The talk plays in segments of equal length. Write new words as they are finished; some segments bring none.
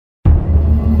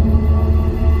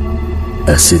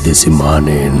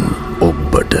ඇසිදිසිමානයෙන්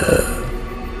ඔබ්බට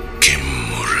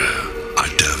කෙම්මුර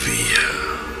අඩවිය.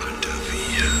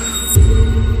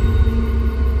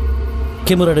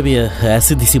 කෙම්මුර අඩවිය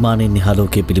ඇසිදිසිමානයෙන්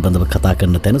නිහාලෝකයේ පිළිබඳව කතා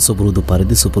කරන තැන සුපුරුදු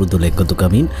පරිදි සුපුරුදු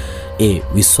ලෙක්කතුකමින් ඒ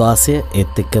විශ්වාසය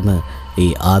ඒත් එක්කම ඒ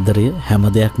ආදරය හැම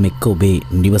දෙයක්ම එක්ක ඔබේ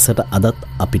නිවසට අදත්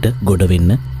අපිට ගොඩ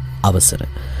වෙන්න අවසර.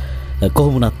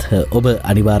 කොහොමුණත් ඔබ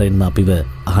අනිවාර්යෙන්ම අපිව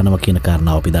අහනවා කියන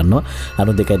කාරණාව අපි දන්නවා.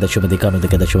 92.2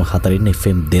 92.4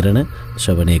 FM දෙරණ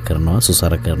ශ්‍රවණය කරනවා,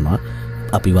 සුසර කරනවා,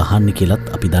 අපි වහන්නේ කියලාත්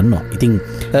අපි දන්නවා. ඉතින්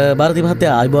ಭಾರತಿ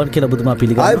මහත්තයා ආයිබෝන් කියලා ඔබතුමා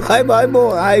පිළිගන්නවා.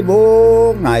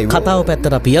 ආයිබෝන් කතාව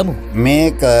පැත්තට අපි යමු.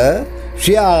 මේක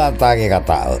ශ්‍රියාලතාගේ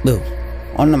කතාව.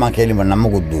 ඔන්න මම කෙලිම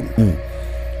නමකුත් දුන්නා.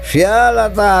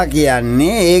 ශ්‍රියාලතා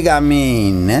කියන්නේ ඒ ගමේ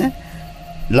ඉන්න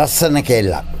ලස්සන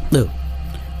කෙල්ලක්.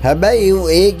 හැබැයි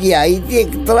ඒකේ අයිති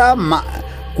එක්තරා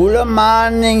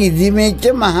කුලමාන්නෙන් ඉදිමෙච්ච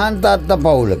මහාන් තාත්තා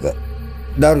පවුලක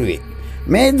දරුවෙක්.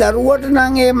 මේ දරුවට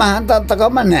නම් ඒ මහාන්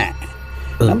තාත්තකම නැහැ.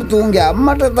 නමුත් උන්ගේ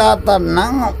අම්මට තාත්තා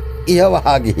නම්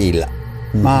ඉහවහා ගිහිල්ලා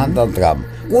මහාන් තාත්තකම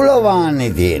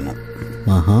කුලවාන්නේ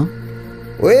තියෙනවා.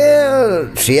 ඔය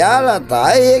ශ්‍රියාලතා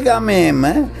ඒ ගමේම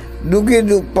දුකි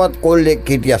දුප්පත් කොල්ලෙක්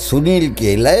හිටියා සුනිල්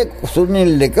කියලා. ඒ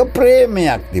සුනිල් එක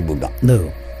ප්‍රේමයක් තිබුණා.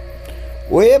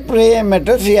 ඔය ප්‍රේමට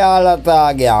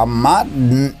ශ්‍රියාලතාගේ අම්මා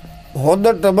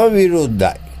හොඳටම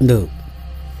විරුද්ධයි.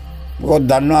 මොකද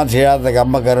දන්නවා ශ්‍රියාලතාගේ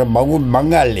අම්මා කර බගුත්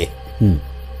මංගල්ලේ.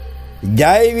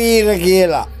 ජයවීර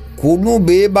කියලා කුණු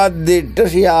බේබද්දෙට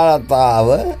ශ්‍රියාලතාව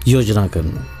යෝජනා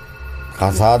කරනවා.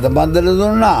 කසාද බන්දලා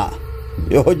දුන්නා.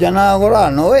 යෝජනා කරා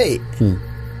නොවේ.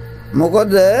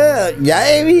 මොකද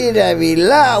ජයවීර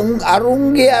ඇවිල්ලා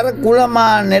අරුන්ගේ අර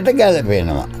කුලමාන්නයට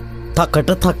ගැලපෙනවා. තකට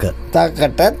තක.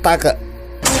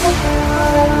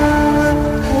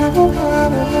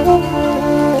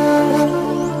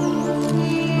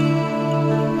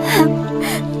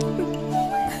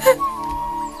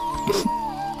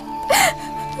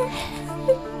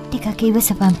 ටිකක්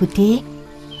ඉවසපන් පුතේ.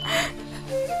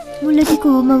 මුලදී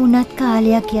කොහොම වුණත්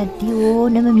කාලයක් යද්දී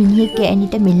ඕනම මිනිහෙක්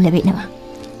ගෑනිට මෙල්ල වෙනවා.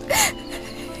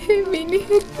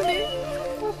 මිනිහෙක් නේ.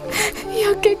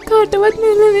 යකෙක් කාටවත්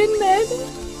මෙල්ල වෙන්නේ නැහැ.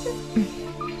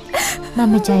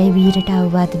 මම ජයවීරට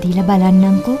අවවාද දීලා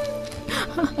බලන්නම්කෝ.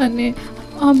 අනේ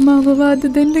අම්මා අවවාද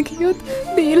දෙන්න කිව්වොත්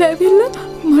දීලා ඇවිල්ලා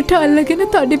මට අල්ලගෙන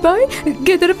තඩිපයි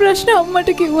ගෙදර ප්‍රශ්න අම්මට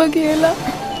කිව්වා කියලා.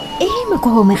 එහෙම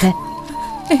කොහොමද?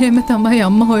 එහෙම තමයි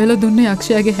අම්මා හොයලා දුන්නේ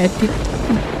යක්ෂයාගේ හැටි.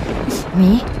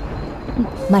 මේ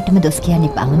මටම දොස් කියන්න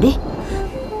එපා හොඳේ.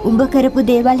 උඹ කරපු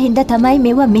දේවල් හින්දා තමයි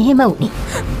මෙව මෙහෙම වුනේ.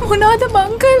 මොනවාද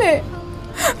මං කළේ?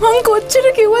 මං කොච්චර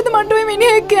කිව්වද මට ඔය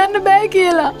මිනිහෙක් කියන්න බෑ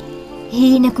කියලා.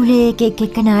 හීන කුලේ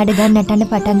එක නාඩ ගන්නටන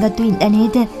පටන් ගත්තු ඉඳ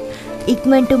නේද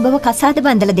ඉක්මනට උඹව කසාද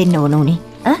බඳලා දෙන්න ඕන උනේ.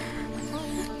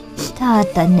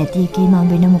 තාත්තා නැති එකේ මම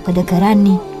වෙන මොකද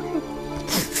කරන්නේ?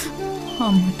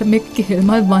 අම්මට මේ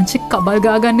කෙල්මල් වංශේ කබල්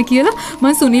ගා ගන්න කියලා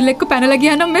මං සුනිල් එක්ක පැනලා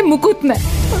ගියා නම් මේ මුකුත්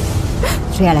නැහැ.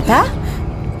 ශ්‍රියාලතා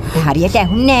හරියට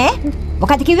ඇහුන්නේ නැහැ.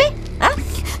 මොකද කිව්වේ?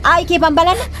 ආයි කියපන්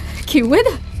බලන්න.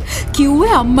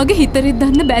 කිව්වේ අම්මගේ හිතරිත්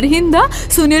දන්න බැරි හින්දා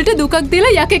සුනිල්ට දුකක්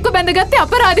දීලා යකෙක්ව බැඳගත්තේ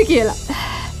අපරාධ කියලා.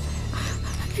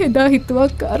 එදා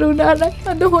හිතුවක් කරුණාට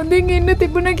අද හොඳින් ඉන්න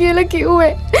තිබුණ කියලා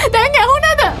කිව්වේ. දැන්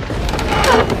ඇහුණද?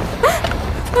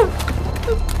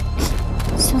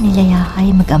 සුනිලයා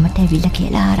ආයෙම ගමට ඇවිල්ලා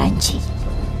කියලා ආරංචි.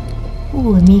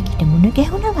 ඌ මේකට මුණ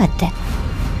ගැහුණවද?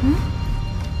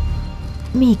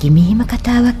 මේකේ මෙහෙම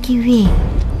කතාවක් කිව්වේ.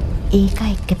 ඒක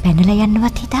එක්ක පැනලා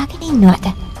යන්නවත් හිතාගෙන ඉන්නවද?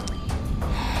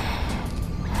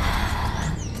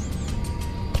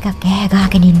 ටිකක්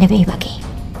ගෑගාගෙන ඉන්න වෙයි වගේ.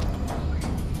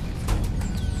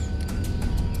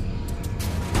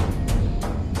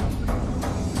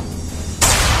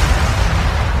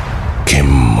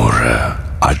 කෙම්මුර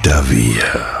අඩවිය.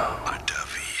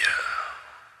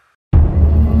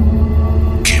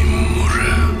 කෙම්මුර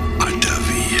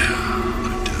අඩවිය.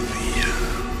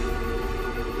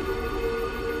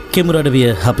 කෙම්මුර අඩවිය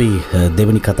අපි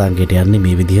දෙවනි කතාංගයට යන්නේ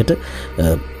මේ විදිහට.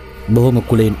 බොහොම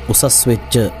කුලෙන් උසස්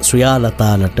වෙච්ච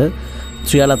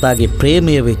ශ්‍රියාලතාගේ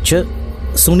ප්‍රේමය වෙච්ච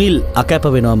සුනිල් අකැප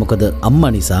වෙනවා. මොකද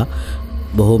අම්මා නිසා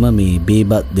බොහොම මේ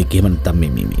බේබත් දෙකේම නැත්තම්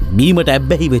මේ බීමට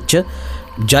ඇබ්බැහි වෙච්ච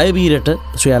ජයවීරට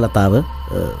ශ්‍රියාලතාව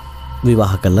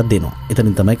විවාහ කරලා දෙනවා.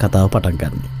 එතනින් තමයි කතාව පටන්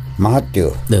ගන්නෙ.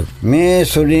 මහත්තයෝ මේ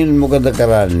සුනිල් මොකද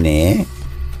කරන්නේ?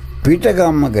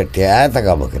 පිටගමකට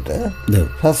ඈතගමකට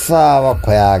රස්සාවක්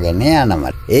හොයාගෙන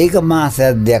යනවා. ඒක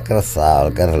මාසයක් දෙකක් රස්සාවල්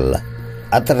කරලා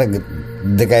අතර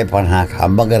 2.50ක්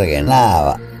හම්බ කරගෙන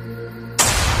ආවා.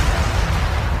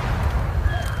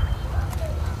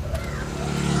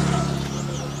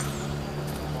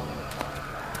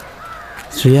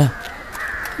 ශ්‍රියා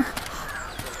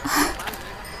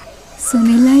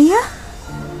සුනිල් අයියා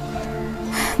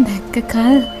එක්ක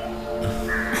කල්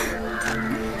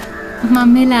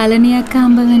මම මේ ලාලනියක්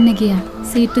හම්බ වෙන්න ගියා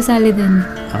සීට්ටු සල්ලි දෙන්න.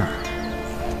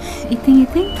 ඉතින්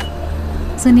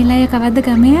සුනිල් අය කවද්ද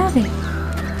ගමේ ආවේ?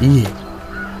 ඊයේ.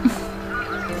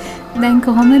 දැන්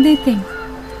කොහොමද ඉතින්?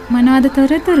 මොනවද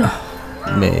තොරතුරු?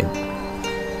 මේ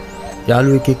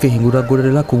යාළුවෙක් එක්ක හිඟුරක්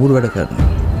ගොඩටලා කුඹුරු වැඩ කරනවා.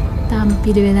 තාම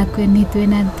පිළිවෙලක් වෙන්න හිතුවේ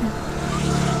නැද්ද?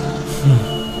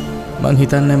 මං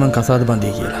හිතන්නේ මං කසාද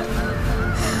බඳේ කියලා.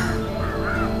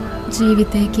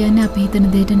 ජීවිතය කියන්නේ අපි හිතන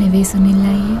දෙයට නෙවෙයි සුනිල්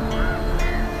අයියේ.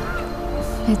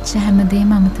 වෙච්ච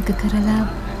හැමදේම අමතක කරලා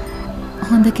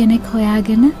හොඳ කෙනෙක්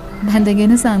හොයාගෙන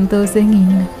බැඳගෙන සන්තෝෂෙන්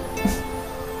ඉන්න.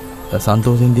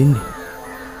 සන්තෝෂෙන් දින්නේ.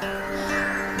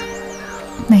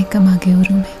 මේක මගේ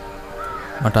උරුමේ.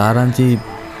 මට ආරංචි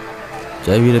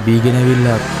ජයවීර බීගෙන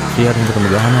ඇවිල්ලා ක්‍රියාත්මකව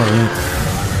ගහනවා නේ.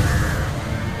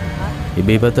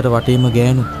 ඉබේ පැත්තට වටේම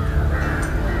ගෑනු.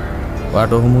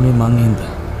 වාට ඔහුමුනේ මං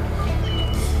හින්දා.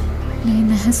 නේ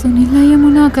නැහැ සුනිල් අයියා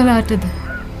මොනා කළාටද?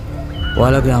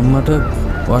 ඔයාලගේ අම්මට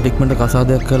ඔයාට ඉක්මනට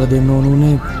කසාදයක් කරලා දෙන්න ඕන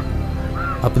උනේ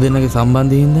අපි දෙන්නගේ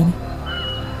සම්බන්ධය හින්දානේ.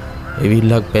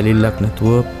 එවිල්ලක් පැලිල්ලක්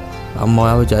නැතුව අම්මා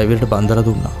ඔයාව ජයවීරට බන්දලා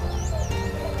දුන්නා.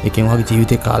 ඒකෙන් වගේ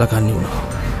ජීවිතේ කාලකන්ණි වුණා.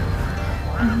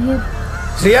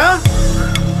 ශ්‍රියා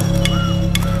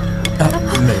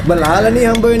බලාලනේ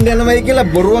හම්බ වෙන්න යනවයි කියලා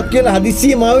බොරුවක් කියලා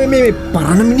හදිස්සියෙම ආවේ මේ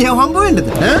පරණ මිනිහව හම්බ වෙන්නද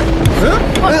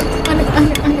ඈ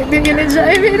අනේ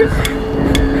Jayaweera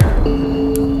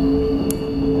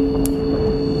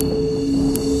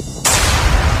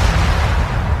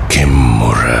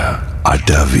Kemmura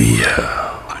Adaviya.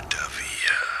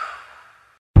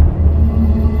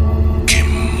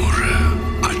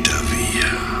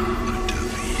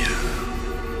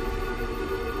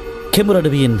 Kemmura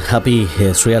Adaviyan අපි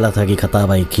ශ්‍රියාලතාගේ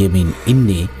කතාවයි කියමින්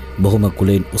ඉන්නේ. බොහොම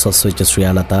කුලෙන් උසස් වෙච්ච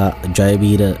ශ්‍රියාලතා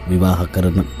ජයවීර විවාහ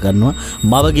කරනවා.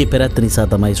 මවගේ පෙරැත්ත නිසා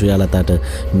තමයි ශ්‍රියාලතාට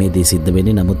මේ දේ සිද්ධ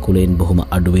වෙන්නේ. නමුත් කුලෙන් බොහොම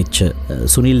අඩු වෙච්ච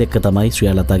සුනිල් එක්ක තමයි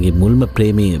ශ්‍රියාලතාගේ මුල්ම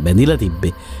ප්‍රේමය බැඳිලා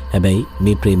තිබ්බේ. හැබැයි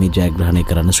මේ ප්‍රේමය ජයග්‍රහණය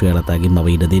කරන්න ශ්‍රියාලතාගේ මව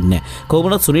ඉඩ දෙන්නේ නැහැ.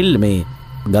 කොහොමද සුනිල් මේ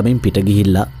ගමින් පිට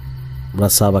ගිහිල්ලා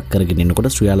රස්සාවක් කරගෙන ඉන්නකොට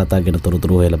ශ්‍රියාලතා ගැන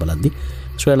තොරතුරු හොයලා බලද්දි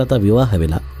ශ්‍රියාලතා විවාහ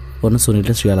වෙලා ඔන්න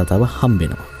සුනිල්ට ශ්‍රියාලතාව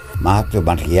හම්බෙනවා. මහත්තයෝ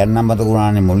මට කියන්න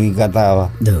මතකුණානේ මුලින් කතාව.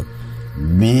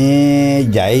 මේ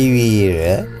ජයවීර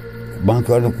මං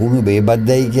කියන කුණු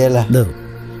බේබද්දයි කියලා.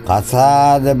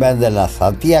 කසාද බැඳලා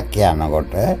සතියක්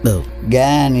යනකොට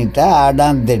ගෑනිට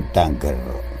ආඩම් දෙට්ටම්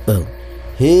කරනවා.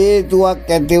 හේතුවක්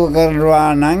ඇතිව කරනවා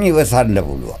නම් ඉවසන්න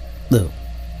පුළුවන්.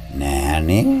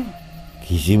 නෑනේ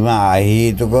කිසිම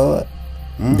අහේතුක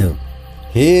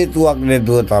හේතුවක්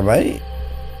නැතුව තමයි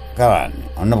කරන්නේ.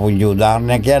 ඔන්න පුංචි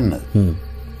උදාහරණයක් කියන්න.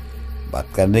 බත්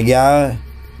කන්න ගියා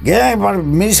ගේ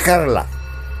මිස් කරලා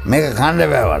මේක කන්න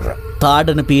බෑවට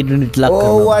තාඩන පීඩනට ලක්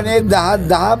ඕවනේ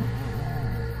දහ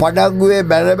පඩග්ගුවේ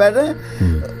බැල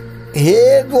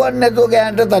හේතුවක් නැතුව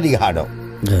ගෑන්ට තඩි හඩෝ.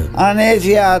 අනේ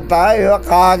සියාතා ඒව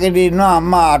කාගෙන ඉන්නවා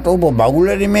අම්මා අටෝප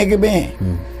බගුලනේ මේක මේ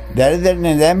දැරි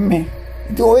දෙන්නේ දැම්මේ.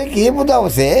 ඉතින් ඔය කියපු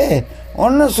දවසේ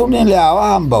ඔන්න සුනිලාව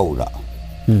හම්බ වුණා.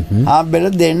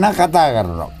 හම්බෙලා දෙන්න කතා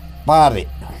කරනවා පාරේ.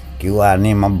 කිව්වා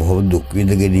අනේ මම බොහොම දුක්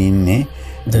විඳගෙන ඉන්නේ.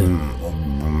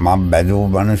 මම බැලුව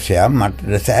මනුස්සයා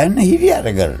මට සෑහෙන හිරියර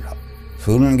කරලා.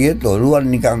 සුනිල් ගියත් ඔළුව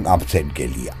නිකන් අප්සෙට්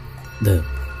කෙලියා.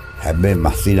 හැබැයි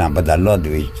මස්සින අප දල්ලවද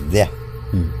වෙච්ච දෙයක්.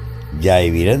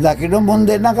 ජයවීර දකින්න මොන්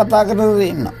දෙන්න කතා කරගෙන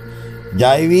ඉන්න.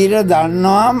 ජයවීර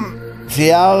දන්නවා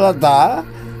සියාලතා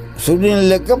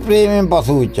සුනිල් එක්ක ප්‍රේමයෙන්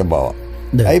පසු වෙච්ච බව.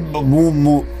 අයි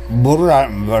බොරු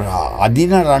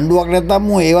අදින රණ්ඩුවක් නැත්තම්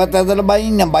මු ඒවත් ඇදලා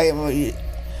බයින්න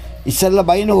ඉස්සල්ලා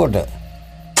බයිනකොට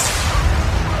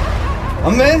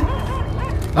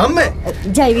අම්මේ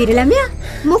ජයවීර ළමයා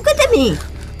මොකද මේ?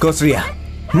 කොස්රියා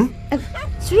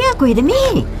ශ්‍රියා කොහෙද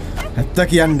මේ? ඇත්ත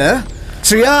කියන්න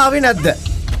ශ්‍රියා ආවේ නැද්ද?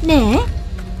 නෑ.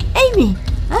 ඇයි මේ?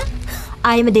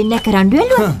 ආයෙම දෙන්නක් රණ්ඩු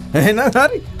වෙලුවා? එහෙනම්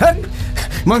හරි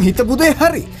මං හිතපු දේ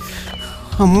හරි.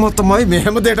 අම්මා තමයි මේ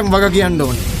හැම දෙයකටම වග කියන්න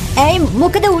ඕනේ. ඇයි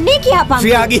මොකද උනේ කියපන්.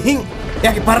 ශ්‍රියා ගිහින්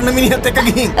එයාගේ පරණ මිනිහත් එක්ක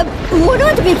ගිහින්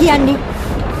මොනවද මේ කියන්නේ?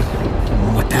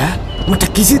 මට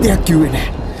කිසි දෙයක් කිව්වේ නෑ.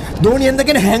 දෝණිය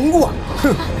ඇඳගෙන හැංගුවා.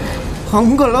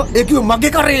 හංගල ඒ කිව්ව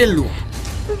මගේ කරේ එල්ලුවා.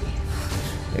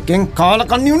 එකෙන්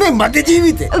කාලකන්ණි උනේ මගේ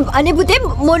ජීවිතේ. අනේ පුතේ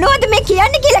මොනවද මේ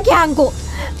කියන්නේ කියලා කියහන්කෝ.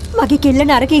 මගේ කෙල්ල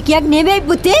නරක එකක් නෙවෙයි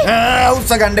පුතේ.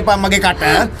 උස්ස ගන්න එපා මගේ කට.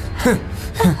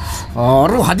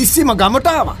 ආරු හදිස්සියම ගමට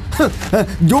ආවා.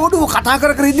 ජෝඩුව කතා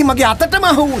කර කර ඉඳි මගේ අතටම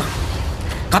අහුණා.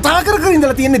 කතා කර කර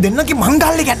ඉඳලා තියන්නේ දෙන්නගේ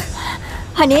මංගල්‍ය ගැන.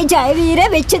 අනේ ජයවීර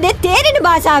වෙච්ච දේ තේරෙන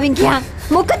භාෂාවෙන් කියන්.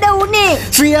 මොකද උනේ?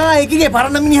 ශ්‍රියා එකගේ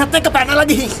පරණ මිනිහත් එක්ක පැනලා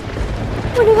ගිහින්.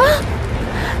 මොනවා?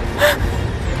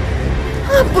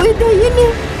 අපුයි දෙයනේ.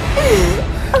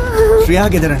 ශ්‍රියා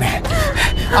ගෙදර නෑ.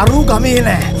 අරු ගමේ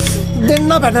නෑ.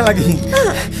 දෙන්න පැටලා ගිහින්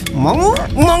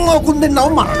මං ඔකුන්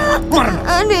දෙන්නව මරන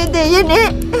අනේ දෙයනේ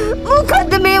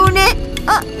මොකද්ද මේ උනේ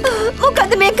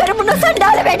මොකද්ද මේ කරපු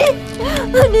නොසන්ඩාල වැඩේ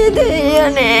අනේ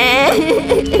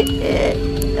දෙයනේ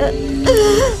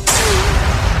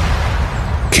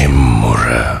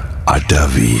Kemmura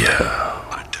Adaviya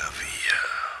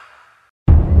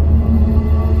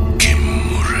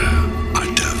Kemmura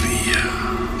Adaviya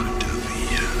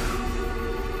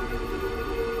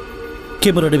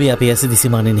Kemmura Adaviya අපි ඇස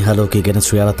දිසිමානේ නිහාලෝකයේ ගැන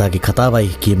ශ්‍රියාලතාගේ කතාවයි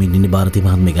කියමින් ඉන්නේ ಭಾರತಿ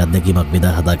මහත්මයාගේ අත්දැකීමක්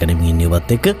බෙදා හදාගනිමින්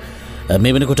ඉන්නේවත් එක්ක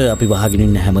මේ වෙනකොට අපි වහගෙන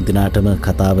ඉන්න හැම දිනාටම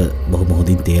කතාව බොහොම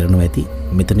හොඳින් තේරෙනවා ඇති.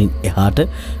 මෙතනින් එහාට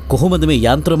කොහොමද මේ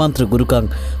යంత్ర මන්ත්‍ර ගුරුකම්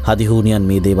හදිහූනියන්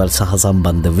මේ දේවල් සහ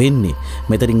සම්බන්ධ වෙන්නේ?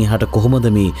 මෙතනින් එහාට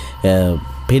කොහොමද මේ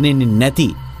පෙනෙන්නේ නැති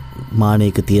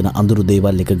මානයක තියෙන අඳුරු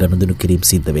දේවල් එක ගනුදෙනු කිරීම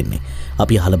සිද්ධ වෙන්නේ?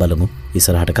 අපි අහලා බලමු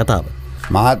ඉස්සරහට කතාව.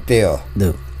 මහත්තයෝ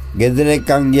ගෙදර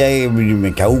එක්කන් ගියයි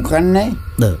මේ කව් කන්නේ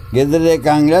ගෙදර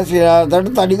එක්කන් ගිහලා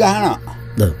සිරාතට තඩි ගහනවා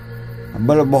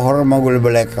බල බොහොර මගුල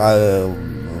බල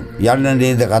යන්න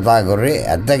නේද කතා කරේ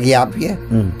ඇත්ත කියාපිය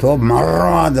තෝ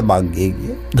මරනවාද බංගේ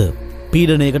කිය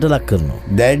පීඩනයකට ලක් කරනවා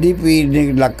දැඩි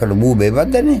පීඩනයකට ලක් කරන මූ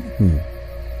බෙබද්දනේ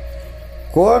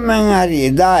කොහොමෙන් හරි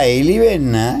එදා එලි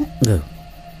වෙන්න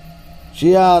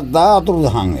සිරාතා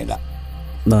අතුරුදහන් වෙලා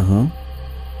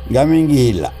ගමින්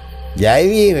ගිහිල්ලා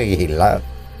ජයවීර ගිහිල්ලා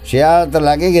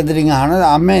ශ්‍යාතලගේ ගෙදරින් අහන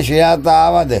අම්මේ ශ්‍යාතා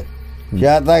ආවද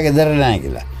ශ්‍යාතා ගෙදර නැහැ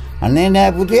කියලා අනේ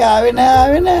නෑ පුතේ ආවේ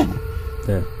නෑ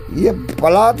ඊ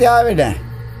පලාතේ ආවේ නෑ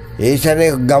ඒ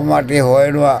සැරේ ගම් වටේ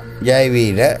හොයනවා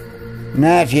ජයවීර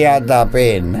නෑ ශ්‍යාතා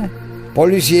පේන්න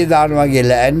පොලිසිය දානවා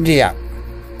කියලා ඇන්ඩියා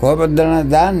කොහොමද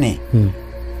දාන්නේ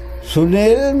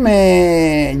සුනිල්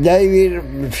මේ ජයවීර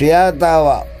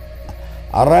ශ්‍යාතාව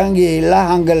අරන් ගිහිල්ලා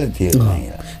හංගල තියෙනවා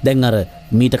දැන් අර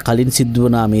මීට කලින් සිද්ධ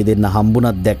වුණා මේ දෙන්න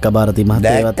හම්බුණත් දැක්ක ಭಾರತಿ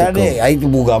මහත්තයාවත් එක්ක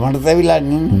අයිතු බු ගමනට ඇවිල්ලා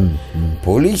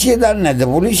පොලිසිය දන්නේ නැද්ද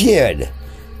පොලිසිය වැඩ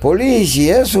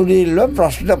පොලිසිය සුනිල්ව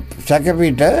ප්‍රශ්න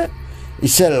සැකපිට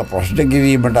ඉස්සෙල්ලා ප්‍රශ්න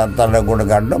කිරීමට අතර කොට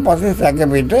ගන්න පස්සේ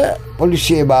සැකපිට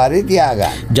පොලිසිය බාරේ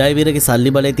තියාගන්න ජයවීරගේ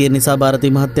සල්ලි බලය තියෙන නිසා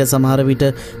ಭಾರತಿ මහත්තයා සමහර විට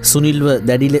සුනිල්ව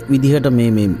දැඩි විදිහට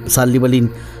මේ සල්ලි වලින්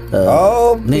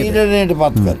පීඩනයට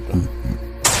පත්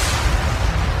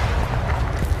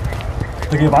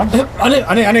කරනවා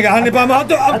අනේ ගහන්න එපා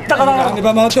මහත්තයෝ අත්ත කරා ගහන්න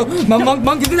එපා මහත්තයෝ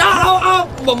මං කිසි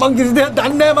මං කිසි දෙයක්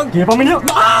දන්නේ නැහැ මං කියපමිනියෝ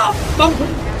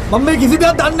මම මේ කිසි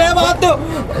දෙයක් දන්නේ නැහැ මහත්තයෝ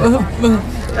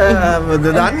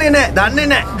දන්නේ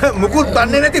නැහැ මුකුත්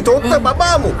දන්නේ නැති තෝත්ත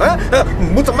බබාමු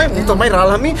මුතමයි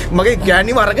රාලහමි මගේ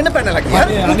ගෑණිව අරගෙන පැනලා ගියා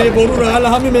අනේ බොරු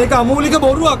රාලහමි මේක අමූලික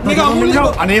බොරුවක් මේක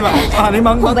අමූලික අනේ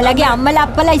මං ඔබලගේ අම්මලා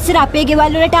අප්පලා ඉස්සර අපේ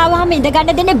ගෙවල් වලට ආවම ඉඳ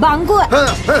ගන්න දෙන්නේ බංකුව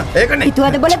ඒකනේ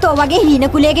හිතුවද බල තෝ වගේ හීන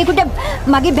කුලයකෙකුට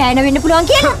මගේ බෑන වෙන්න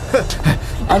පුළුවන් කියලා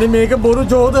අනේ මේක බොරු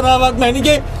චෝදනාවක්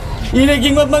මැනිකේ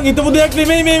ඊනකින්වත් මං හිතපු දෙයක්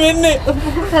නෙමෙයි මේ වෙන්නේ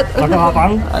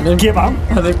අනේ කියපන්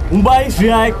උඹයි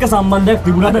ශ්‍රියා එක්ක සම්බන්ධයක්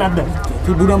තිබුණාද නැද්ද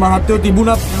තිබුණා මහත්තයෝ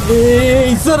තිබුණා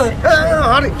ඉස්සර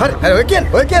හරි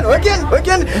ඔය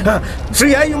කියන්නේ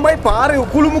ශ්‍රියායි උඹයි පාරේ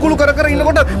උකුළු මුකුළු කර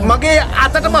ඉන්නකොට මගේ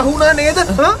අතටම අහුණා නේද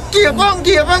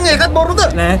කියපන් ඒකත් බොරුද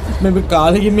නෑ මේ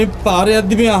කාලෙකින් මේ පාරේ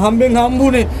යද්දි මේ අහම්බෙන්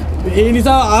හම්බුනේ ඒ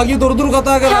නිසා ආගිය තොරතුරු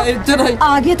කතා කරා එච්චරයි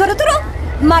ආගිය තොරතුරු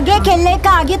මගේ කෙල්ල එක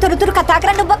ආගිය තොරතුරු කතා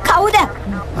කරන්න ඔබ කවුද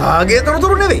ආගේ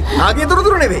තොරතුරු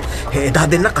නෙවෙයි එදා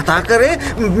දෙන්න කතා කරේ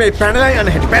මේ පැනලා යන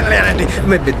හැටි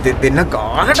මේ දෙන්න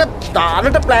ගානට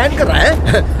දානට ප්ලෑන්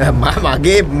කරා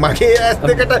මගේ ඇස්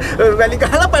දෙකට වැලි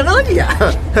ගහලා පැනලා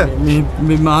ගියා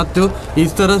මේ මාත්‍යෝ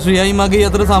ඉස්තර ශ්‍රියයි මගේ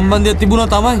අතර සම්බන්ධයක්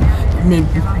තිබුණා තමයි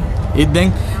මේ ඒ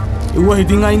දැන් ඌව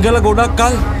හිතින් අයින් කළා ගොඩක්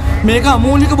කල් මේක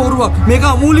අමූලික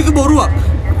බොරුවක්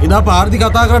එදා පාර්දි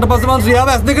කතා කරාට පස්සේ මම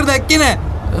ශ්‍රියාව ඇස් දෙකට දැක්කේ නෑ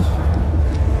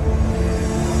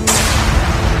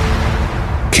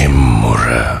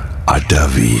Kemmura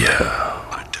Adaviya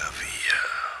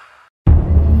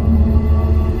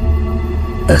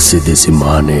Asidisi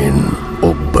manen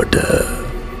obbata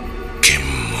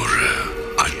Kemmura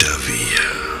Adaviya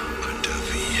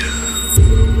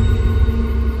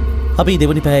අපි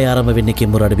දෙවනි පැය ආරම්භ වෙන්නේ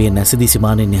Kemmura Adaviya ඇසිදිසි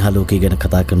මානෙන් නිහාලෝකයේ ගැන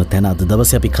කතා කරන තැන අද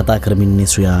දවසේ අපි කතා කරමින් ඉන්නේ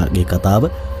ශ්‍රියාගේ කතාව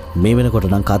මේ වෙනකොට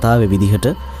නම් කතාවේ විදිහට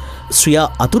ශ්‍රියා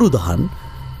අතුරුදහන්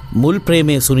මුල්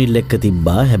ප්‍රේමයේ සුනිල් එක්ක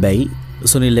තිබ්බා හැබැයි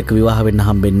සුනිල් එක්ක විවාහ වෙන්න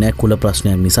හම්බෙන්නේ නැහැ කුල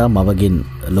ප්‍රශ්නයක් නිසා මවගෙන්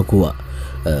ලොකු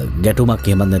ගැටුමක්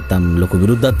එහෙම නැත්නම් ලොකු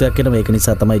විරුද්ධත්වයක් එනවා ඒක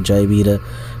නිසා තමයි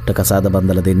ජයවීරට කසාද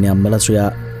බඳලා දෙන්නේ අම්මලා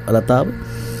ශ්‍රියාලතාව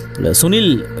සුනිල්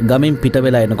ගමෙන් පිට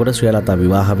වෙලා එනකොට ශ්‍රියාලතාව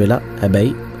විවාහ වෙලා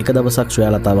හැබැයි එක දවසක්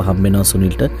ශ්‍රියාලතාව හම්බෙනවා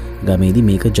සුනිල්ට ගමේදී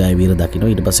මේක ජයවීර දකින්න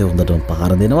ඊට පස්සේ හොඳටම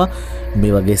පහර දෙනවා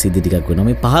මේ වගේ සිද්ධි ටිකක් වෙනවා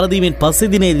මේ පහර දීමෙන්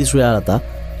පස්සේ දිනේදී ශ්‍රියාලතා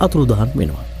අතුරුදහන්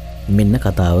වෙනවා මෙන්න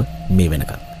කතාව මේ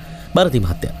වෙනකන් ಭಾರತಿ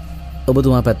මහත්තයා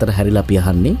ඔබතුමා පැත්තට හැරිලා අපි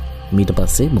අහන්නේ මීට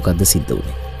පස්සේ මොකක්ද සිද්ධ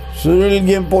වුණේ?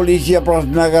 සුනිල්ගෙන් පොලිසිය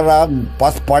ප්‍රශ්න කරා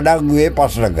පස් පඩගුවේ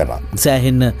ප්‍රශ්න කරා.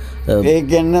 සෑහෙන්න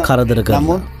ඒකෙන් කරදර කරා.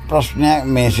 නමුත් ප්‍රශ්නයක්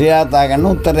මේ ශ්‍රියාතා ගන්න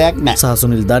උත්තරයක් නැහැ. සහ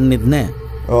සුනිල් දන්නෙත් නැහැ.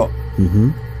 ඔව්.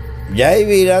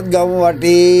 ජයවීරත් ගම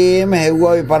වටේම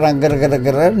හෙව්වා විපරම්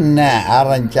කර නෑ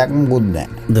ආරංචියක් මුකුත් නෑ.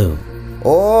 දෝ.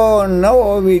 ඕන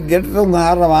ඔය විදිහට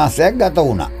 3-4 මාසයක් ගත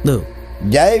වුණා. දෝ.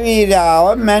 ජයවීරාව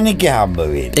මැනිකේ හම්බ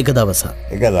වෙන්නේ. එක දවසක්.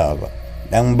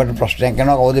 දැන් උඹට ප්‍රශ්නයක්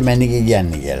කරනවා කවුද මැනිකේ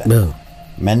කියන්නේ කියලා. දෝ.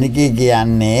 මැනිකේ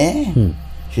කියන්නේ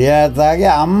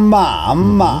ශ්‍රියාතාගේ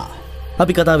අම්මා.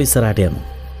 අපි කතාව ඉස්සරහට යමු.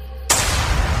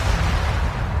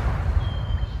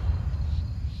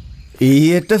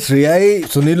 ඊයට ශ්‍රියයි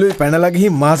සුනිලුයි පැනලා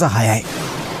ගිහින් මාස 6යි.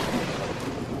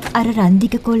 අර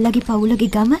රන්දික කොල්ලගේ පවුලගේ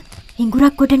ගම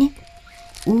හිඟුරක් ගොඩනේ.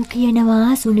 ඌ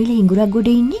කියනවා සුනිල හිඟුරක් ගොඩ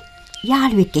ඉන්නේ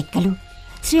යාළුවෙක් එක්කලු.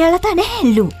 ශ්‍රියලතා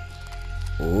නැහැලු.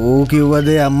 ඌ කිව්වද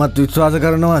අම්මත් විශ්වාස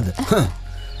කරනවද?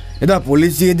 එදා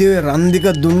පොලිසියේදී රන්දික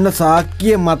දුන්න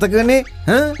සාක්කිය මතකනේ?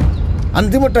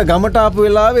 අන්තිමට ගමට ආපු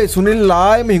වෙලාවේ සුනිල්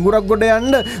ආයෙම හිඟුරක් ගොඩ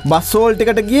යන්න බස් හෝල්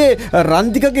ටිකට ගියේ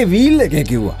රන්දිකගේ වීල් එකේ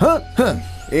කිව්වා.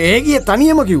 ඒ ගියේ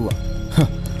තනියම කිව්වා.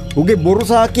 උගේ බොරු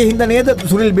සාක්කිය හින්දා නේද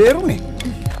සුනිල් බේරුනේ?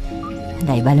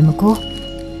 හොඳයි බලමුකෝ.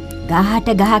 ගහට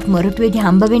ගහක් මොරටුවේදී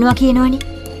හම්බ වෙනවා කියනවනේ.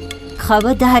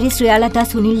 කවදා හරි ශ්‍රියාලතා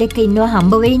සුනිල් එක්ක ඉන්නවා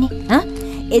හම්බ වෙයිනේ.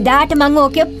 එදාට මං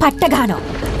ඕකේ පට්ට ගන්නවා.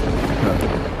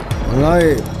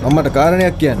 මොනයි අම්මට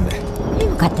කාරණයක් කියන්නේ?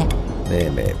 මොකක්ද?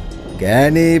 මේ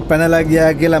ගෑණි පැනලා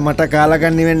ගියා කියලා මට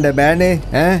කාලකන්ණි වෙන්න බෑනේ.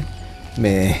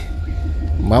 මේ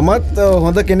මමත්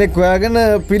හොඳ කෙනෙක් හොයාගෙන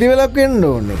පිළිවෙලක් වෙන්න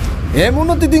ඕනේ. එහෙම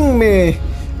වුණොත් ඉතින්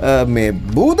මේ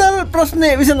බූදල්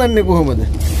ප්‍රශ්නේ විසඳන්නේ කොහොමද?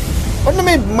 ඔන්න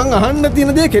මේ මං අහන්න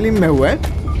තියෙන දේ කෙලින්ම ඇහුවා.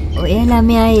 ඔය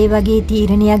ළමයා ඒ වගේ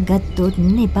තීරණයක් ගත්තොත්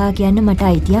එපා කියන්න මට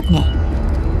අයිතියක් නැහැ.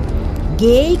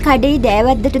 ගේයි කඩේ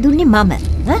දෑවැද්දට දුන්නේ මම.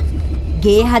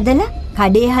 ගේ හදලා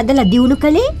කඩේ හදලා දියුණු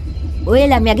කළේ ඔය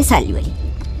ළමයාගේ සල්ලි වලින්.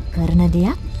 කරන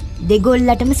දෙයක්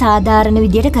දෙගොල්ලටම සාධාරණ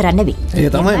විදියට කරන්න වෙයි. ඒ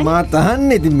තමයි මාත්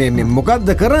අහන්නේ. ඉතින් මේ මොකද්ද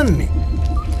කරන්නේ?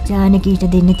 ජානකීට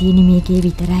දෙන්න තියෙන මේකේ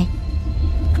විතරයි.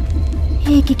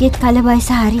 ඒකෙත් කල වයස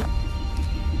හරි.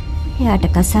 එයාට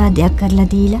කසාදයක් කරලා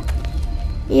දීලා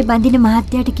ඒ බඳින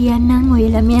මහත්තයාට කියන්නම් ඔය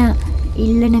ළමයා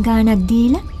ඉල්ලන ගාණක්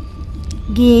දීලා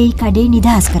ගේයි කඩේ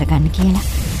නිදහස් කරගන්න කියලා.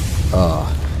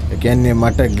 ඒ කියන්නේ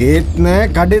මට ගේත් නෑ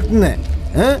කඩෙත් නෑ.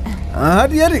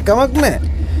 හරි කමක් නෑ.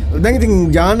 දැන් ඉතින්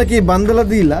ජානකී බන්දලා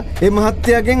දීලා ඒ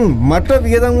මහත්තයාගෙන් මට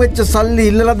වියදම් වෙච්ච සල්ලි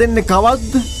ඉල්ලලා දෙන්නේ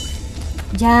කවද්ද?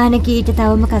 ජානකීට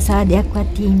තවම කසාදයක්වත්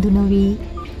තීන්දු නොවි.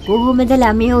 කොහොමද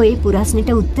ළමයා ඔය ප්‍රශ්නෙට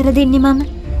උත්තර දෙන්නේ මම?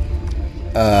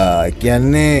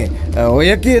 කියන්නේ ඔය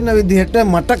කියන විදිහට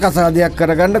මට කසාදයක්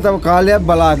කරගන්න තව කාලයක්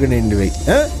බලාගෙන ඉන්න වෙයි.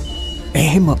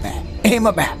 එහෙම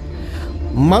බෑ.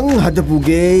 මං හදපු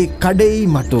ගේ කඩේයි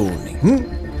මට ඕනේ.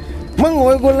 මං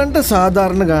ඔයගොල්ලන්ට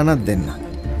සාධාරණ ගාණක් දෙන්න.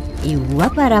 ඉව්වා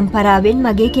පරම්පරාවෙන්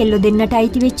මගේ කෙල්ලෝ දෙන්නට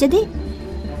අයිති වෙච්ච දේ.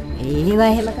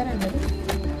 ඒවා එහෙම කරන්නද?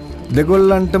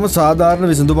 දෙගොල්ලන්ටම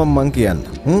සාධාරණ විසඳුමක් මං කියන්න.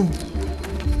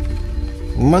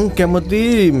 මං කැමති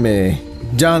මේ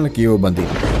ජානකියෝ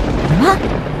බඳින්න.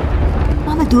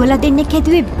 මම දුවලා දෙන්නෙක්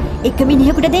හැදුවේ එක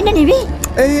මිනිහෙකුට දෙන්න නෙවෙයි.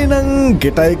 එහෙනම්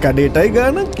ගෙටයි කඩේටයි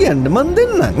ගානක් කියන්න මන්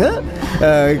දෙන්නම්.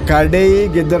 කඩේ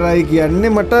ගෙදරයි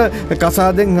කියන්නේ මට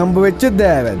කසාදෙන් හම්බ වෙච්ච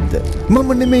දෑවැද්ද. මම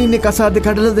නෙමෙයිනේ කසාදේ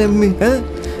කඩලා දැම්මේ.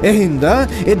 ඒ හින්දා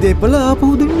ඒ දෙපළ ආපහු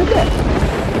දෙන්න බෑ.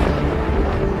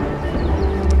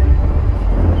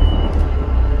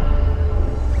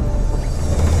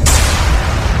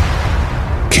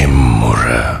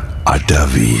 Kemmura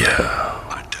Adaviya.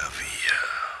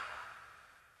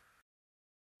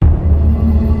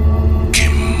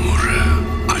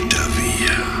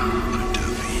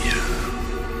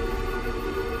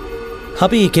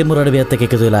 අපි කෙම්මුර අඩවියත් එක්ක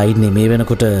එකතු වෙලා ඉන්නේ මේ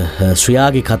වෙනකොට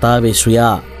ශ්‍රියාගේ කතාවේ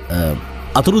ශ්‍රියා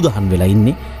අතුරුදහන් වෙලා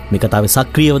ඉන්නේ. මේ කතාවේ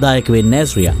සක්‍රියව දායක වෙන්නේ නැහැ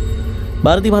ශ්‍රියා.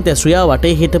 ಭಾರತಿ මහත්තයා ශ්‍රියා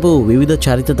වටේ හිටපු විවිධ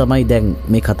චරිත තමයි දැන්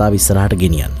මේ කතාව ඉස්සරහට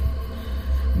ගෙනියන්නේ.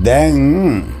 දැන්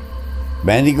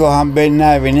බැඳිකෝ හම්බෙන්න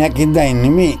වෙනයක් හින්දා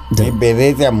ඉන්නේ මේ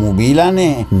බෙරේත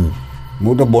මුබීලානේ.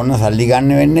 මූට බොන්න සල්ලි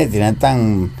ගන්න වෙන්නේ නැති නැත්තම්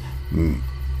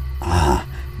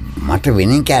මට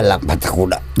වෙනින් කැල්ලක්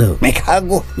මතකුඩ මේ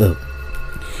කාගෝ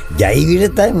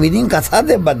ජයිවිරතයි විදිින්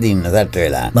කසාදය බදින්න සට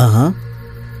වෙලා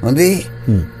හොඳේ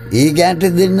ඒ ගෑන්ට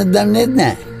දෙන්න දන්නෙත්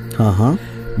නෑ.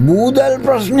 බූදල්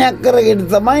ප්‍රශ්නයක් කරගෙන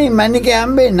තමයි මැනික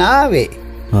හම්බේ නාවේ.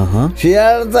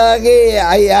 ශ්‍රියාලතාගේ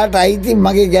අයියාට අයිති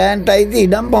මගේ ගෑන්ට අයිති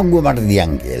ඉඩම් පංගුව මට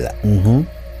දියන් කියලා.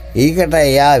 ඒකට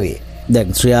එයාවේ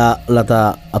දැන් ශ්‍රියාලතා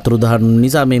අතුරුදහන්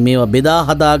නිසා මේවා බෙදා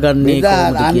හදාගන්නේ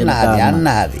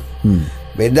යන්න හරි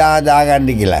බෙදා හදාගන්න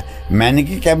කියලා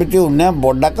මැනිකි කැමති උන්න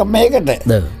බොඩ්ඩක් මේකට.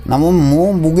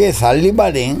 නමුත් මුගේ සල්ලි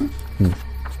බඩෙන්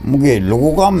මුගේ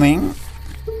ලොකුකම්මෙන්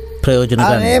ප්‍රයෝජන ගන්න.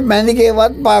 අනේ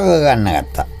මැනිකේවත් පාග ගන්න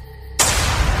ගත්තා.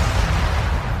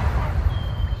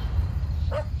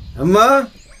 අම්මා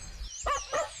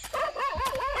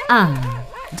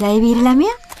ජයවීර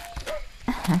ළමයා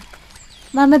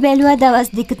මම බැලුවා දවස්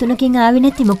දෙක තුනකින් ආවේ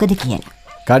නැති මොකද කියලා.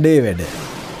 කඩේ වැඩ.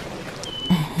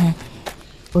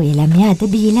 ඔය ළමයා අද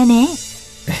බීලා නෑ.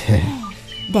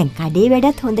 දැන් කඩේ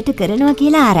වැඩත් හොඳට කරනවා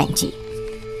කියලා ආරංචි.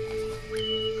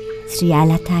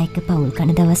 ශ්‍රියාලතා එක්ක පවුල්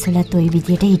කන දවස්වලත් ওই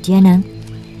විදියට හිටියානම්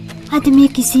අද මේ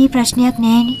කිසි ප්‍රශ්නයක්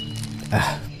නෑනේ.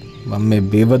 මම මේ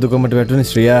බේබදුකමට වැටුනේ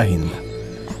ශ්‍රියා හින්දා.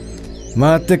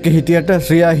 මාත් එක්ක හිටියට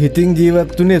ශ්‍රියා හිතින්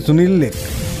ජීවත් වුණේ සුනිල් එක්ක.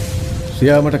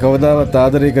 ශ්‍රියා මට කවදාවත්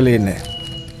ආදරය කළේ නැහැ.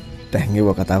 දැන් ඒව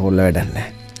කතා කරලා වැඩක්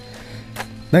නැහැ.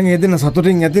 දැන් ඒ දෙන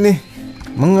සතුටින් ඇතිනේ.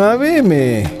 මං ආවේ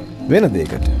මේ වෙන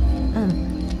දෙයකට.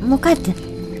 මොකද්ද?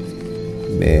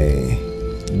 මේ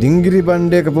ඩිංගිරි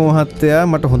බණ්ඩේක මහත්තයා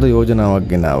මට හොඳ යෝජනාවක්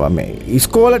ගෙනාවා. මේ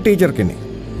ඉස්කෝල ටීචර් කෙනෙක්.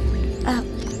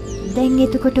 දැන්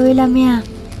එතකොට ඔය ළමයා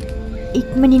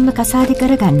ඉක්මනින්ම කසාද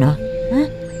කරගන්නවා.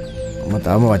 මම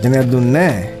තාම වචනයක් දුන්නේ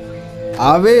නැහැ.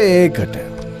 ආවේ ඒකට.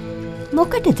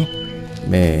 මොකටද?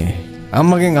 මේ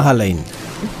අම්මගෙන් අහලා ඉන්න.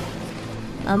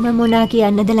 අම්ම මොනා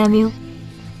කියන්නද ළමයෝ?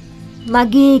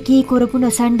 මගේ එකී කරපු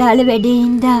නොසණ්ඩාල වැඩේ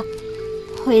හින්දා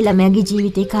ඔය ළමයාගේ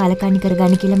ජීවිතේ කාලකන්ණි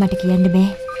කරගන්න කියලා මට කියන්න බෑ.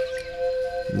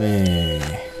 මේ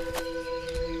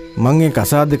මං ඒ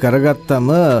කසාද කරගත්තම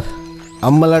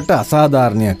අම්මලට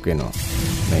අසාධාරණයක් වෙනවා.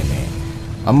 මේ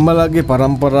අම්මලාගේ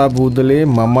පරම්පරා බූදලේ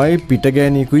මමයි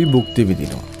පිටගෑනිකුයි භුක්ති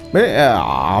විඳිනවා. මේ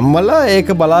අම්මලා ඒක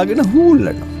බලාගෙන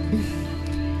හූල්ලනවා.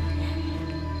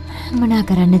 මොනා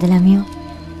කරන්නද ළමයෝ?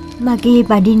 මගේ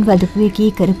බඩින් වදපු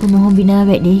එකී කරපු නොහොබිනා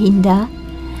වැඩේ හින්දා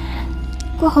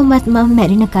කොහොමත් මම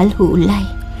මැරෙන කල් හූල්ලයි.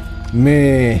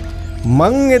 මේ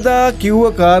මං එදා කිව්ව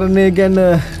කාරණය ගැන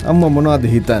අම්ම මොනවද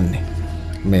හිතන්නේ?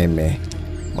 මේ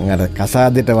මං අර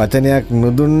කසාදෙට වචනයක්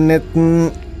නොදුන්නෙත්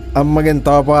අම්මගෙන්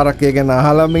තව පාරක් ඒ ගැන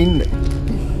අහලම ඉන්න.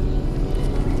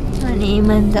 අනේ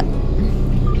මන්ද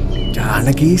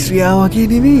ජානකී ශ්‍රියා වගේ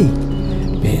නෙවෙයි.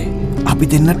 මේ අපි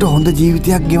දෙන්නට හොඳ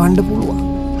ජීවිතයක් ගෙවන්න පුළුවන්.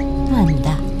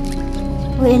 මන්දා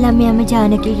ඔය ළමයාම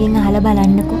ජානකීගෙන් අහලා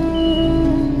බලන්නකෝ.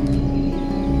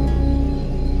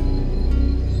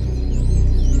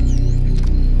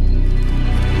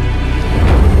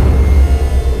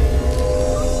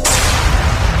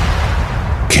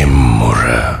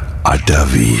 Kemmura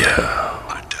Adaviya.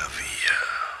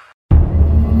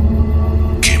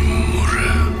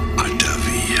 Kemmura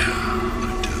Adaviya.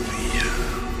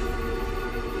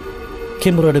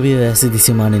 කෙම්මුර අඩවිය ඇසි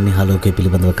දිසිමානෙන් නිහාලෝකය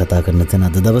පිළිබඳව කතා කරන තැන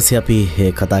අද දවසේ අපි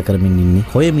කතා කරමින් ඉන්නේ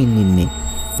හොයමින් ඉන්නේ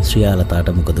ශ්‍රියාලතාට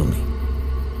මොකද උනේ?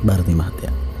 භාරති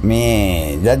මහත්තයා.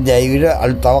 මේ ජයවීර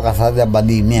අලුත් තව කසාදයක්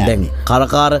බඳින්නේ. දැන්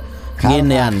කරකාර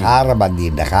ගේන්න යන්නේ.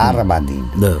 කාර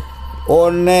බඳින්න.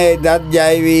 ඔන්න එදත්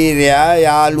ජයවීරයා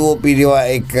යාළුවෝ පිරිව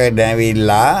එක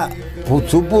නැවිල්ලා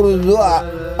සුපුරුදු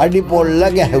අඩි පොල්ල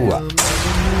ගැහුවා.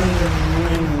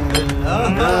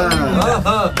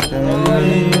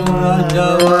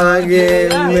 රජවාගේ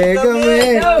මේක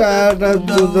මේ කාටත්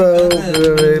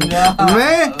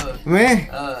මේ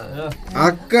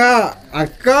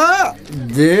අක්කා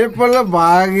දේපල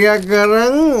භාගයක්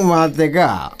කරන් මාත් එක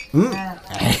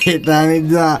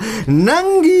හිතනිදා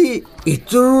නංගි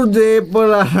ඉතුරු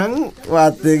දේපලහන්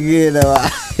වත් කියනවා.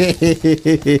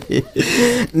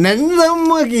 නැන්දම්ම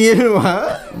කියනවා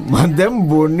මදැම්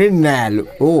බොන්නේ නෑලු.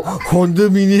 හොඳ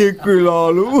මිනිහෙක්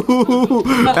වෙලාලු.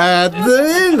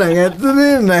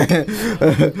 ඇත්තනේ නෑ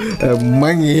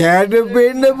මං එයාට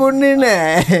පෙන්න බොන්නේ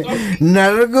නෑ.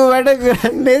 නරක වැඩ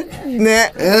කරන්නෙත් නෑ.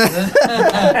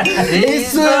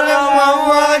 ඉස්සර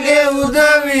මම්මාගේ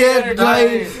උදවියටයි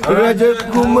රජ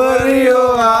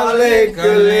කුමරියෝ ආලේ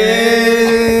කළේ.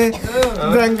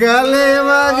 දංගලේ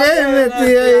වගේ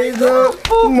නැතියිද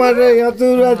මට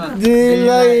යතුරත්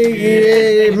දීලයි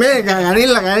ගියේ. මේ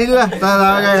ගනිල්ල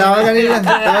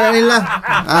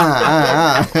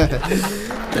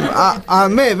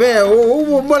මේ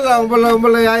උඹලා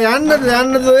යන්නද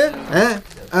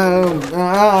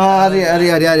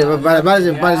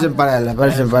හරි පරිසම් පරාල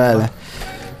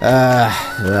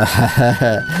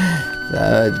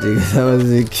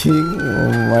දවසකින්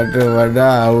මට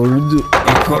වඩා අවුරුදු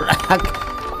 11ක්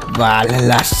බාල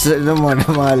ලස්සන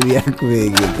මොනමාලියක් වේ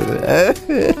ගෙදර.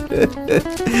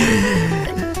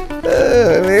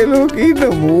 මේ ලෝකේ ඉන්න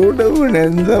මෝඩම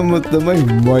නැන්දම තමයි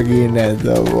මගේ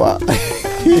නැන්දවා.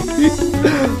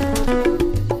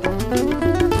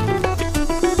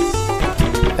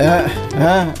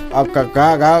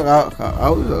 අක්කා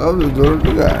අවුද දොරට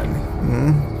ගානේ.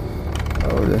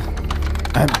 අවුද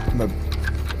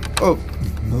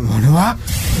මොනවා?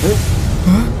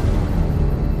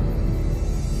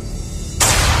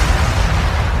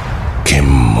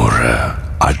 Kemmura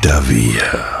Adaviya.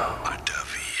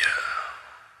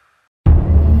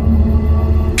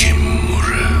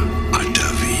 Kemmura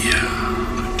Adaviya.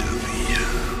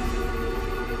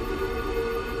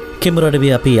 Kemmura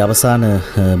Adaviya අපි අවසාන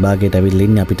භාගයට ඇවිල්ලා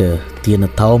ඉන්නේ. අපිට තියෙන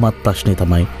තවමත් ප්‍රශ්නේ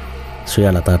තමයි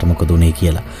ශ්‍රියාලතාට මොකද උනේ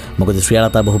කියලා. මොකද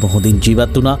ශ්‍රියාලතා බොහොම හොඳින්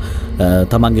ජීවත් වුණා.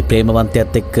 තමන්ගේ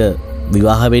ප්‍රේමවන්තයත් එක්ක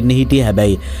විවාහ වෙන්න හිටියේ.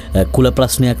 හැබැයි කුල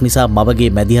ප්‍රශ්නයක් නිසා මවගේ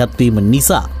මැදිහත් වීම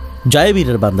නිසා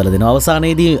ජයවීරට බන්දලා දෙනවා.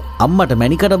 අවසානයේදී අම්මට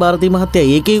මැනිකට ಭಾರತಿ මහත්තයා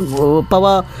ඒකෙන්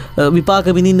පවා විපාක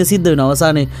විඳින්න සිද්ධ වෙනවා.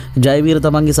 අවසානයේ ජයවීර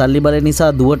තමන්ගේ සල්ලි බලය නිසා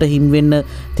දුවට හිම් වෙන්න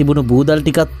තිබුණු බූදල්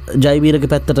ටිකත්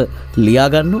ජයවීරගේ පැත්තට ලියා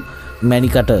ගන්නවා.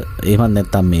 මැනිකට එහෙම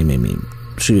නැත්තම් මේ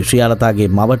ශ්‍රියාලතාගේ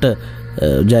මවට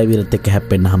ජයවීරත් එක්ක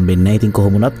හැප්පෙන්න හම්බෙන්නේ නැහැ. ඉතින්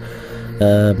කොහොම වුණත්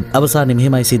අවසානයේ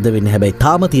මෙහෙමයි සිද්ධ වෙන්නේ. හැබැයි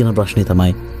තාම තියෙන ප්‍රශ්නේ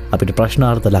තමයි අපිට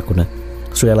ප්‍රශ්නාර්ථ ලකුණ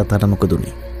ශ්‍රියාලතාට මොකද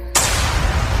උනේ?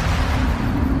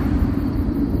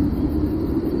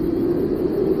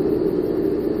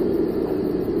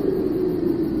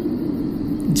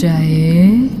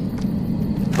 ජයේ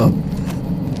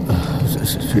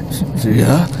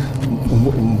ශ්‍රියා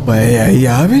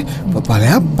බයයාවේ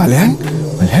පලයන්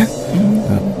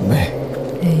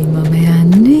ඇයි මම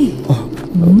යන්නේ?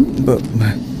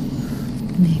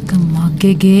 මේක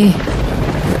මගේගේ.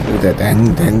 දැන්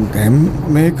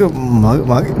මේක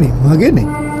මගේනේ.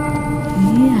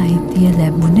 ඒ අයිතිය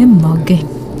ලැබුණේ මගෙන්.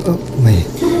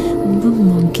 උඹ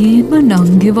මගේම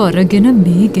නංගෙව අරගෙන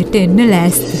මේ ගෙට එන්න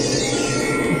ලෑස්ති.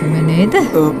 එහෙම නේද?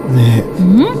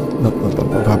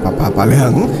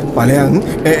 පලයන්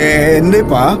එන්න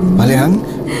එපා. පලයන්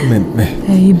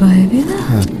ඇයි බය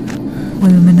වෙලා?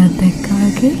 හොල්මනත්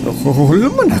එක්කාගේ?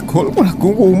 හොල්මනක්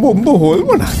උඹ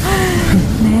හොල්මනක්.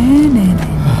 නෑ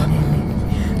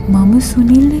මම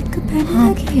සුනිල් එක්ක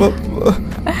පැනගේ.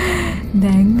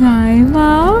 දැන්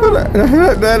ආයමාව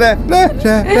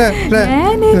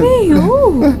නෑ නෙවෙයි.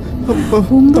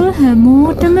 උඹ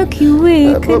හැමෝටම කිව්වේ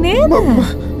ඒක නේද?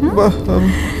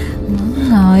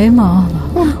 ආයමාව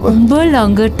උඹ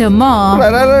ළඟටම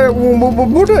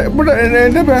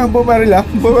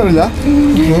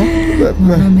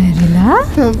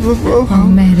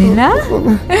මැරිලා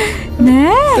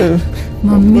නෑ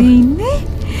මම ඉන්නේ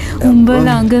උඹ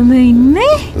ළඟම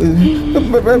ඉන්නේ.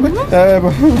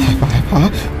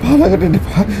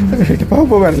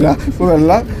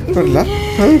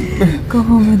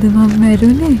 කොහොමද මම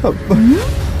මැරුණේ?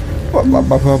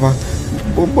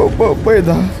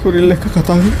 බයදා සුරිල් එක්ක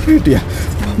කතා හිටියා.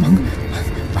 මම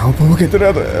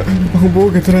බෝ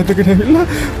ගෙදර ඇතගෙන ඇවිල්ලා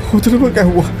හොතරම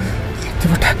ගැහුවා.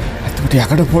 අතට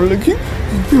යකඩ පොල්ලකින්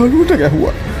යලුවට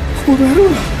ගැහුවා.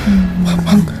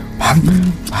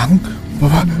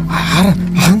 අර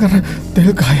තෙල්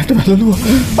ගායට වැළලුවා.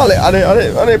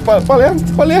 පලයන්.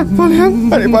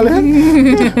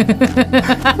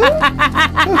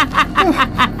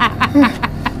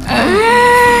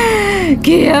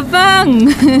 කියපන්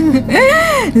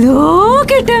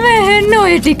ලෝකෙටම ඇහෙන්න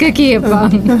ඔය ටික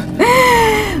කියපන්.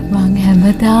 මං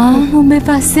හැමදාම උඹේ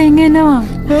පස්සෙන් එනවා.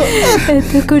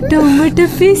 එතකොට උඹට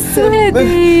පිස්සු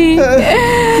හැදෙයි.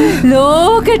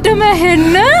 ලෝකෙටම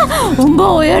ඇහෙන්න උඹ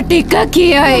ඔය ටික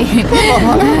කියයි.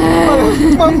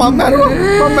 මම මැරුවා.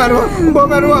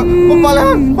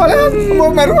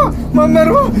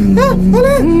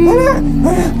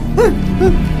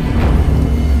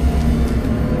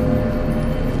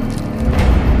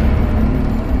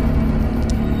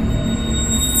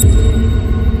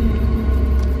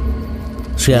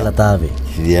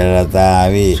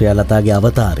 ශ්‍රියාලතාගේ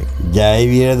අවතාරය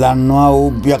ජයවීර දන්නවා ඌ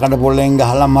යකඩ පොල්ලෙන්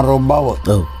ගහලා මරව බව.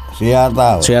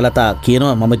 ශ්‍රියාලතා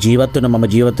කියනවා මම ජීවත් වෙනවා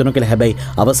කියලා. හැබැයි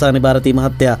අවසානයේ ಭಾರತಿ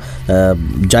මහත්තයා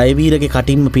ජයවීරගේ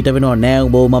කටින්ම පිට වෙනවා නෑ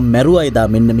උඹව මම මැරුවා එදා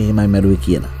මෙන්න මෙහෙමයි මැරුවේ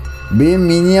කියලා. මේ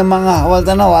මිනිහ මං අහවල්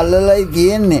තන වල්ලලයි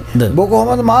කියන්නේ. ඔබ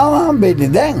කොහොමද මාව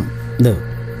හම්බෙන්නේ දැන්?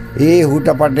 ඒ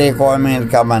හුටපටේ කොමෙන්ට්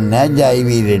කමන්නේ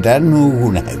ජයවීරට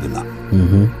නූගුණ හැදුනා.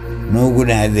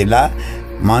 නූගුණ හැදලා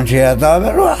මං ශ්‍රියාලතාව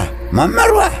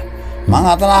මැරුවා. මං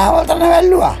අතන අහවල් තන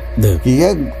වැල්ලුවා. කීය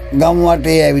ගම්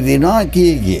වටේ ඇවිදිනවා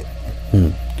කීය.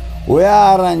 ඔය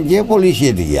ආරංචිය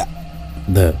පොලිසියට ගියා.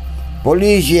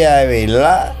 පොලිසිය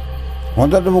ඇවිල්ලා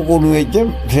හොඳටම කුණු වෙච්ච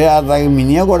ශ්‍රියාලතාගේ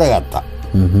මිනිහ ගොඩ ගත්තා.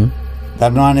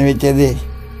 දන්නවනේ වෙච්ච දේ.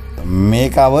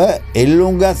 මේකව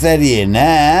එල්ලුංග සැරියේ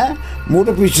නෑ මූට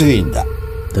පිස්සු හින්දා.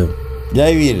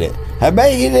 ජයවීර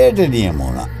හැබැයි හිරේට නියම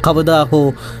වුණා. කවදා හෝ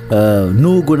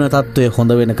නූගුණ තත්ත්වය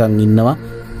හොඳ වෙනකන් ඉන්නවා.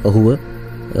 ඔහුව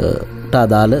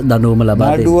දාල දනුවම ලබා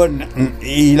දෙන්න.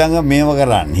 ඊළඟ මේව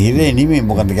කරන්න. හිරේ නෙමෙයි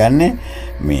මොකද ගන්නෙ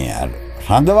මේ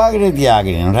රඳවාගෙන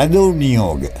තියාගෙන රැඳවු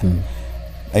නියෝග.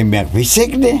 ඒ මේ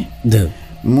විශේෂනේ.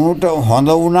 මූට හොඳ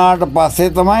වුණාට පස්සේ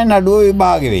තමයි නඩුව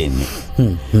විභාග වෙන්නේ.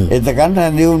 එතකන්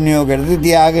රැඳියුම් නියෝගයට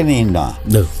තියාගෙන ඉන්නවා.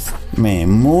 මේ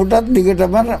මූටත්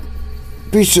දිගටම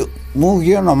පිස්සු මූ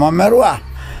කියනවා මම මැරුවා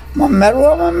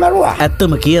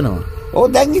ඇත්තම කියනවා. ඕ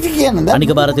දැන් ඉති කියන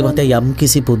අනික භාරති මහත්තයා යම්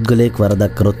කිසි පුද්ගලයෙක්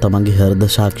වරදක් කරොත් තමන්ගේ හෘද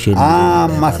සාක්ෂිය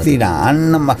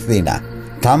මස්තිනා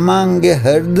තමන්ගේ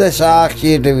හෘද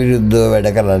සාක්ෂියට විරුද්ධව වැඩ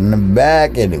කරන්න බෑ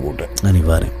කෙනෙකුට.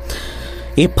 අනිවාර්යෙන්.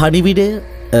 ඒ පණිවිඩය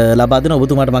ලබා දෙන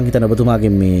ඔබතුමාට මං හිතන්නේ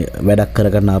ඔබතුමාගෙන් මේ වැඩක්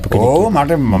කරගන්න ආපු කෙනෙක්. ඕ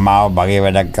මට මාව බගේ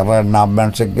වැඩක් කරන්න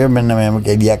ආබ්බන්සෙක් මෙන්න මේම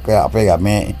කෙලියක් අපේ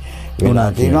ගමේ වෙලා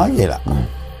තියෙනවා කියලා.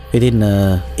 ඉතින්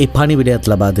ඒ පණිවිඩයත්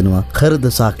ලබා දෙනවා. හෘද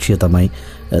සාක්ෂිය තමයි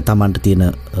තමන්ට තියෙන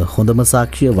හොඳම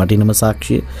සාක්ෂිය, වටිනම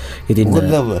සාක්ෂිය. ඉතින්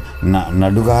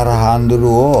නඩුකාර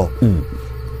හාමුදුරුවෝ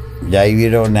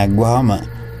ජයවීරව නැග්ගුවාම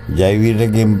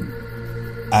ජයවීරගෙන්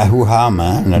ඇහුවාම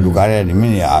නඩුකාරයා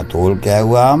නෙමෙයි තෝල්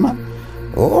කෑවුවාම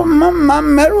ඕ මම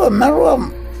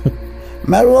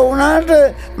මැරුවා වුණාට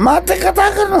මාත් කතා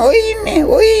කරන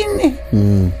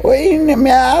ඔය ඉන්නේ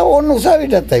මෙයා ඕන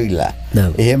උසාවියටත් ඇවිල්ලා.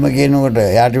 එහෙම කියනකොට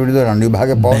එයාට විරුද්ධව නඩු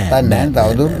විභාගේ පවත්වන්නේ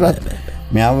නැහැ තවදුරටත්.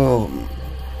 මෙයාව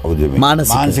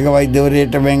මානසික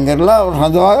වෛද්‍යවරයෙක්ට වෙන් කරලා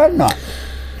හඳවා ගන්නවා.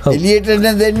 එළියට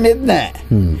දෙන්නෙත් නැහැ.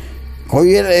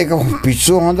 කොයිල ඒක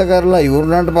පිස්සුව හොඳ කරලා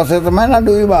ඉවරනට පස්සේ තමයි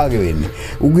නඩු විභාගෙ වෙන්නේ.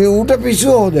 උගේ ඌට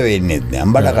පිස්සුව හොඳ වෙන්නෙත් නෑ.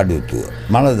 අම්බට කඩුතුව.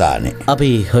 මලදානේ. අපි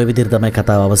ඔය විදිහට තමයි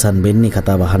කතාව අවසන් වෙන්නේ.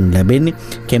 කතාව අහන්න ලැබෙන්නේ.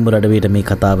 කෙම්බුර අඩවියට මේ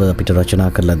කතාව අපිට රචනා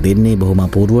කරලා දෙන්නේ බොහොම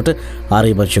අපූර්වට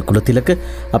ආර්යවංශ කුලතිලක.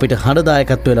 අපිට හඬ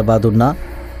දායකත්වය ලබා දුන්නා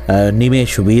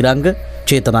නිමේෂ් වීරංග,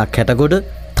 චේතනා කැටගොඩ,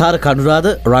 තාරක අනුරාධ,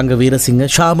 රංග වීරසිංහ,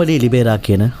 ශාමලී ලිබේරා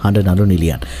කියන හඬ නළු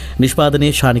නිලියන්.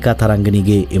 නිෂ්පාදනයේ ශානිකා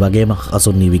තරංගනීගේ ඒ වගේම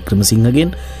අසුන්නී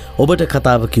වික්‍රමසිංහගෙන් ඔබට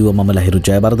කතාව කිව්ව මම ලහිරු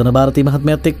ජයවර්ධන ಭಾರತಿ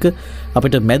මහත්මයාත් එක්ක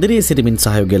අපිට මැදිරියේ සිටමින්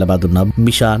සහයෝගය ලබා දුන්නා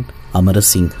මිෂාන්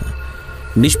අමරසිංහ.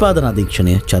 නිෂ්පාදන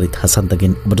අධීක්ෂණය චරිත්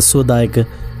හසන්තගෙන් ඔබට සුවදායක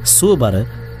සුවබර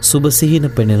සුබ සිහින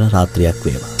පෙනෙන රාත්‍රියක්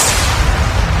වේවා.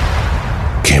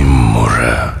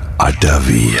 Kemmura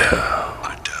Adaviya.